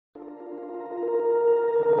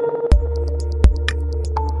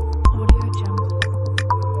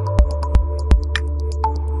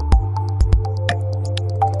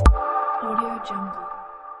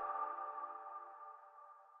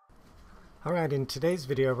Alright, in today's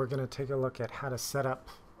video we're going to take a look at how to set up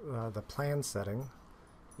the plan setting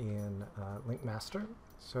in LinkMaster.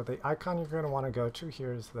 So the icon you're going to want to go to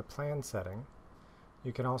here is the plan setting.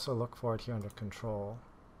 You can also look for it here under Control,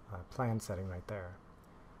 plan setting right there.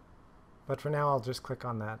 But for now I'll just click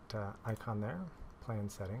on that icon there, plan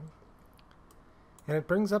setting. And it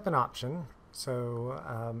brings up an option.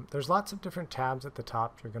 So there's lots of different tabs at the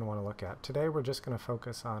top you're going to want to look at. Today we're just going to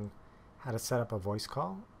focus on how to set up a voice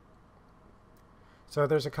call. So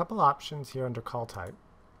there's a couple options here under call type.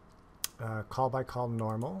 Call by call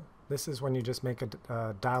normal. This is when you just make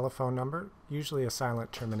a dial a phone number, usually a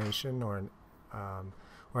silent termination or a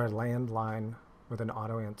landline with an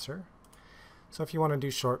auto answer. So if you want to do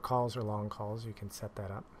short calls or long calls, you can set that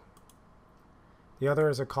up. The other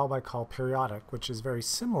is a call by call periodic, which is very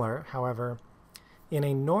similar. However, in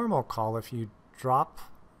a normal call, if you drop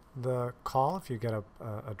the call, if you get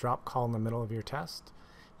a drop call in the middle of your test,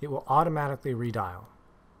 it will automatically redial.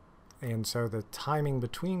 And so the timing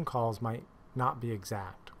between calls might not be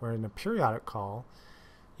exact. Where in a periodic call,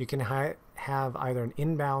 you can have either an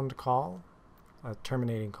inbound call, a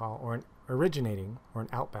terminating call, or an originating or an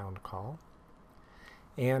outbound call.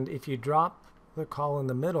 And if you drop the call in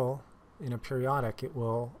the middle in a periodic, it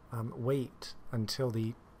will wait until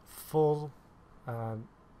the full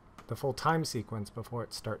time sequence before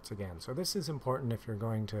it starts again. So this is important if you're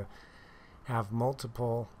going to have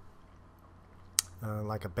multiple,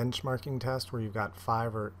 like a benchmarking test where you've got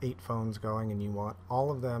 5 or 8 phones going and you want all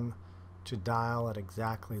of them to dial at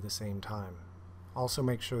exactly the same time. Also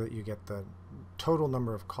make sure that you get the total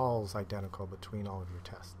number of calls identical between all of your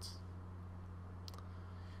tests.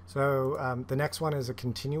 So the next one is a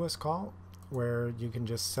continuous call, where you can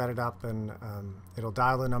just set it up and it'll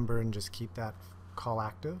dial the number and just keep that call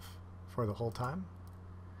active for the whole time.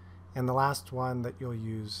 And the last one that you'll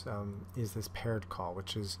use is this paired call,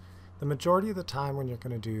 which is the majority of the time when you're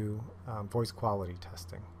going to do voice quality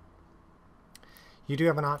testing. You do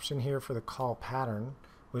have an option here for the call pattern,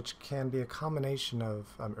 which can be a combination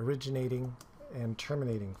of originating and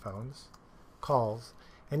terminating calls,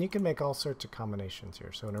 and you can make all sorts of combinations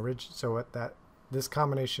here. So what this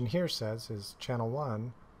combination here says is channel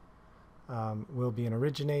 1 will be an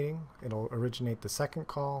originating. It'll originate the second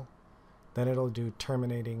call. Then it'll do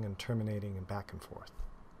terminating and back and forth.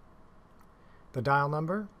 The dial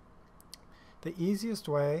number. The easiest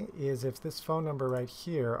way is if this phone number right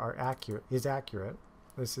here is accurate.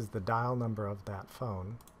 This is the dial number of that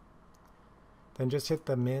phone. Then just hit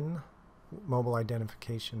the MIN, mobile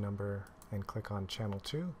identification number, and click on channel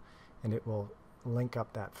 2, and it will link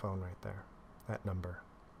up that phone right there, that number.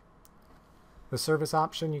 The service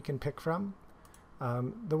option you can pick from.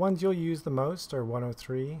 The ones you'll use the most are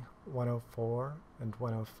 103, 104, and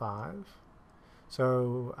 105.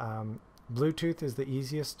 So Bluetooth is the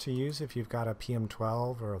easiest to use if you've got a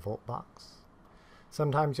PM12 or a Volt box.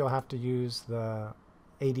 Sometimes you'll have to use the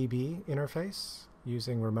ADB interface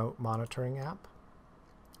using remote monitoring app.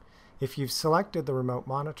 If you've selected the remote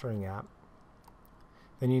monitoring app,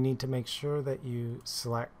 then you need to make sure that you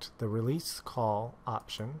select the release call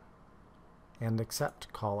option and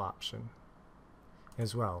accept call option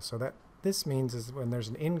as well. So that this means is when there's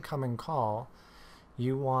an incoming call,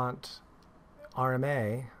 you want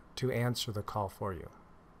RMA to answer the call for you.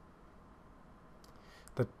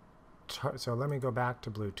 So let me go back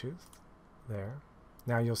to Bluetooth there.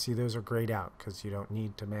 Now you'll see those are grayed out because you don't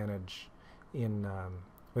need to manage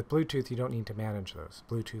with Bluetooth, you don't need to manage those.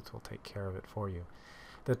 Bluetooth will take care of it for you.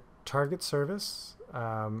 The target service,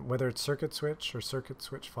 whether it's circuit switch or circuit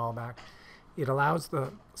switch fallback, it allows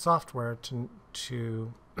the software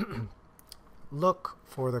to look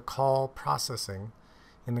for the call processing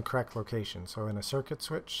in the correct location. So in a circuit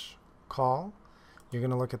switch call, you're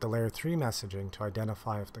going to look at the layer 3 messaging to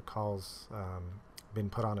identify if the call's been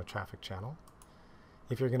put on a traffic channel.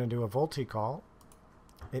 If you're going to do a VoLTE call,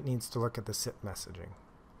 it needs to look at the SIP messaging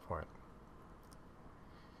for it.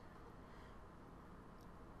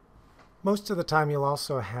 Most of the time you'll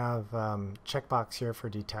also have checkbox here for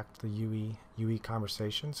detect the UE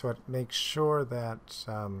conversation, so it makes sure that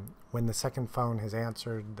when the second phone has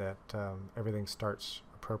answered that everything starts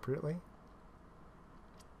appropriately.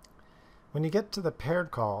 When you get to the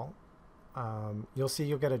paired call, you'll see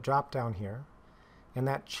you'll get a drop down here, and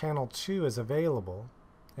that channel 2 is available,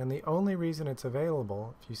 and the only reason it's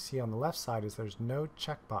available, if you see on the left side, is there's no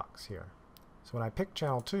checkbox here. So when I pick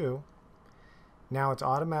channel 2, now it's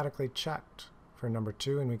automatically checked for number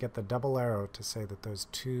 2, and we get the double arrow to say that those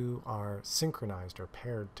two are synchronized or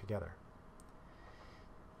paired together.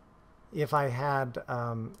 If I had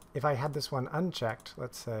this one unchecked,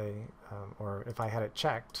 let's say, or if I had it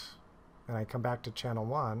checked, and I come back to channel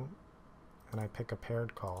 1, and I pick a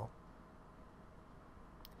paired call,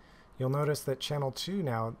 you'll notice that channel 2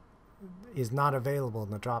 now is not available in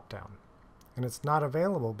the drop-down. And it's not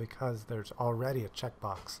available because there's already a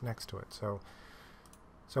checkbox next to it. So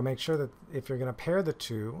make sure that if you're going to pair the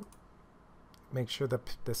two, make sure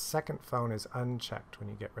that the second phone is unchecked when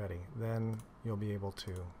you get ready. Then you'll be able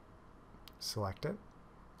to select it.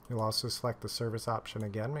 You'll also select the service option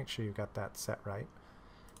again. Make sure you've got that set right.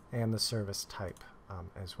 And the service type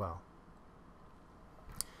as well.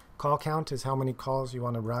 Call count is how many calls you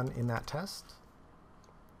want to run in that test.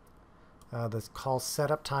 The call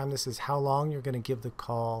setup time, this is how long you're going to give the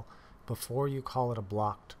call before you call it a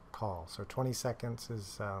blocked call. So 20 seconds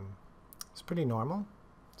is pretty normal.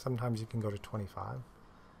 Sometimes you can go to 25.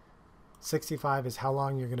 65 is how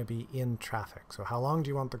long you're going to be in traffic. So how long do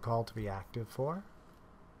you want the call to be active for?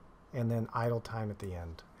 And then idle time at the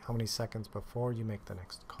end. How many seconds before you make the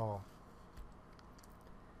next call?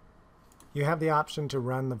 You have the option to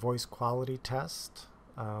run the voice quality test.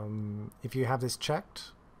 If you have this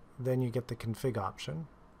checked, then you get the config option.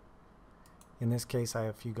 In this case,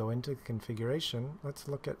 if you go into configuration, let's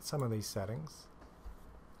look at some of these settings.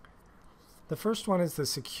 The first one is the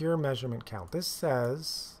secure measurement count. This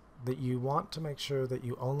says that you want to make sure that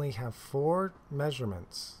you only have 4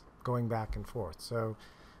 measurements going back and forth. So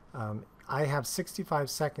I have 65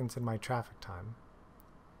 seconds in my traffic time,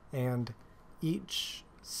 and each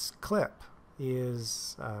clip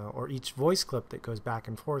is, or each voice clip that goes back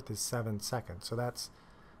and forth is 7 seconds. So that's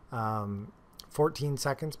 14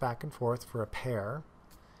 seconds back and forth for a pair,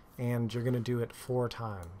 and you're going to do it 4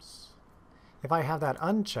 times. If I have that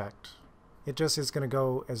unchecked, it just is going to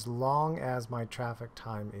go as long as my traffic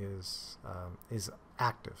time is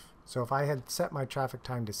active. So if I had set my traffic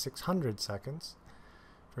time to 600 seconds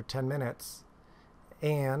for 10 minutes,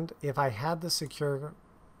 and if I had the secure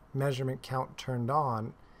measurement count turned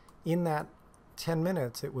on, in that 10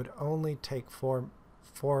 minutes it would only take 4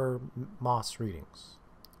 MOS readings.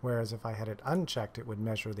 Whereas if I had it unchecked, it would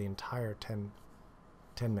measure the entire 10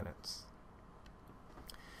 minutes.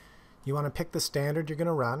 You want to pick the standard you're going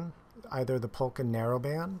to run, either the Polka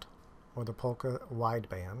narrowband or the Polka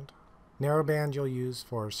wideband. Narrowband you'll use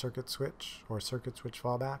for circuit switch or circuit switch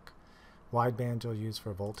fallback. Wideband you'll use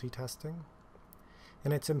for VoLTE testing.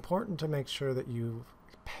 And it's important to make sure that you've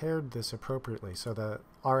paired this appropriately. So the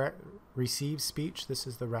receive speech, this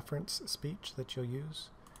is the reference speech that you'll use.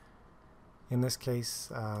 In this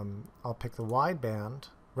case, I'll pick the wideband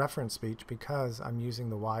reference speech because I'm using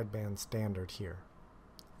the wideband standard here.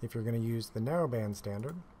 If you're going to use the narrowband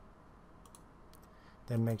standard,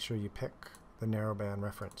 then make sure you pick the narrowband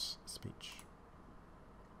reference speech.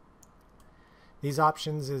 These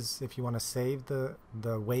options is if you want to save the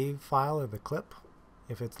WAV file or the clip,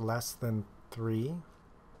 if it's less than 3,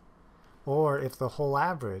 or if the whole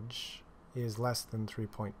average is less than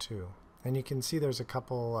 3.2. And you can see there's a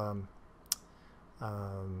couple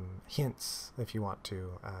hints if you want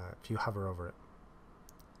to, if you hover over it.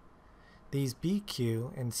 These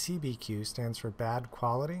BQ and CBQ stands for bad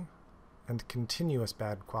quality and continuous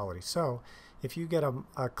bad quality. So if you get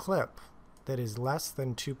a clip that is less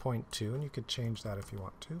than 2.2, and you could change that if you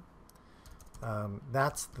want to,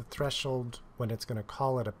 that's the threshold when it's going to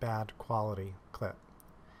call it a bad quality clip.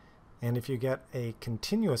 And if you get a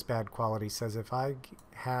continuous bad quality, says if I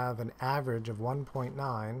have an average of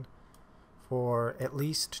 1.9 for at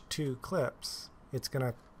least 2 clips, it's going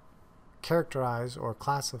to characterize or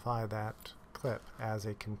classify that clip as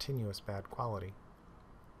a continuous bad quality.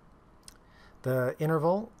 The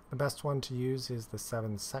interval, the best one to use is the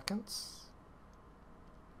 7 seconds.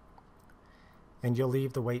 And you'll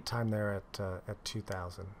leave the wait time there at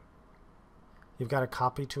 2000. You've got a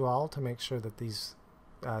copy to all to make sure that these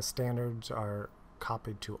standards are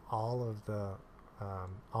copied to all of the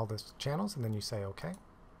channels, and then you say OK.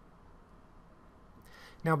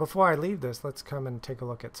 Now before I leave this, let's come and take a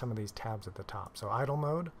look at some of these tabs at the top. So idle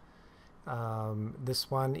mode,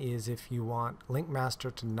 this one is if you want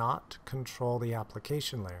LinkMaster to not control the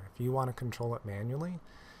application layer. If you want to control it manually,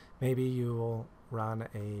 maybe you will run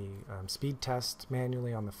a speed test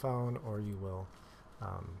manually on the phone, or you will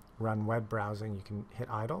run web browsing. You can hit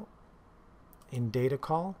idle. In data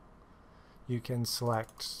call, you can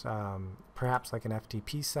select perhaps like an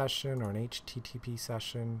FTP session or an HTTP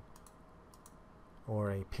session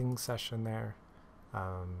or a ping session there.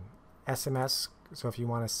 SMS, so if you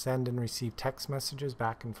want to send and receive text messages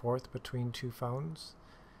back and forth between 2 phones,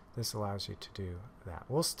 this allows you to do that.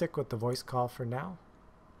 We'll stick with the voice call for now.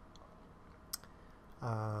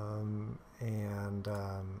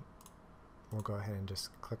 We'll go ahead and just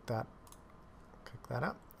click that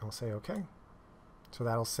up, and we'll say OK. So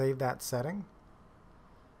that'll save that setting.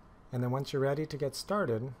 And then once you're ready to get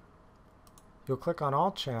started, you'll click on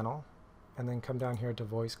All Channel and then come down here to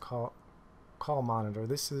Voice Call Monitor.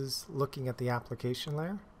 This is looking at the application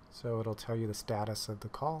layer, so it'll tell you the status of the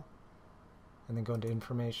call. And then go into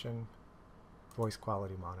Information, Voice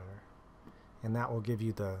Quality Monitor. And that will give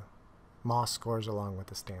you the MOS scores along with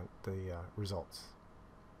the results.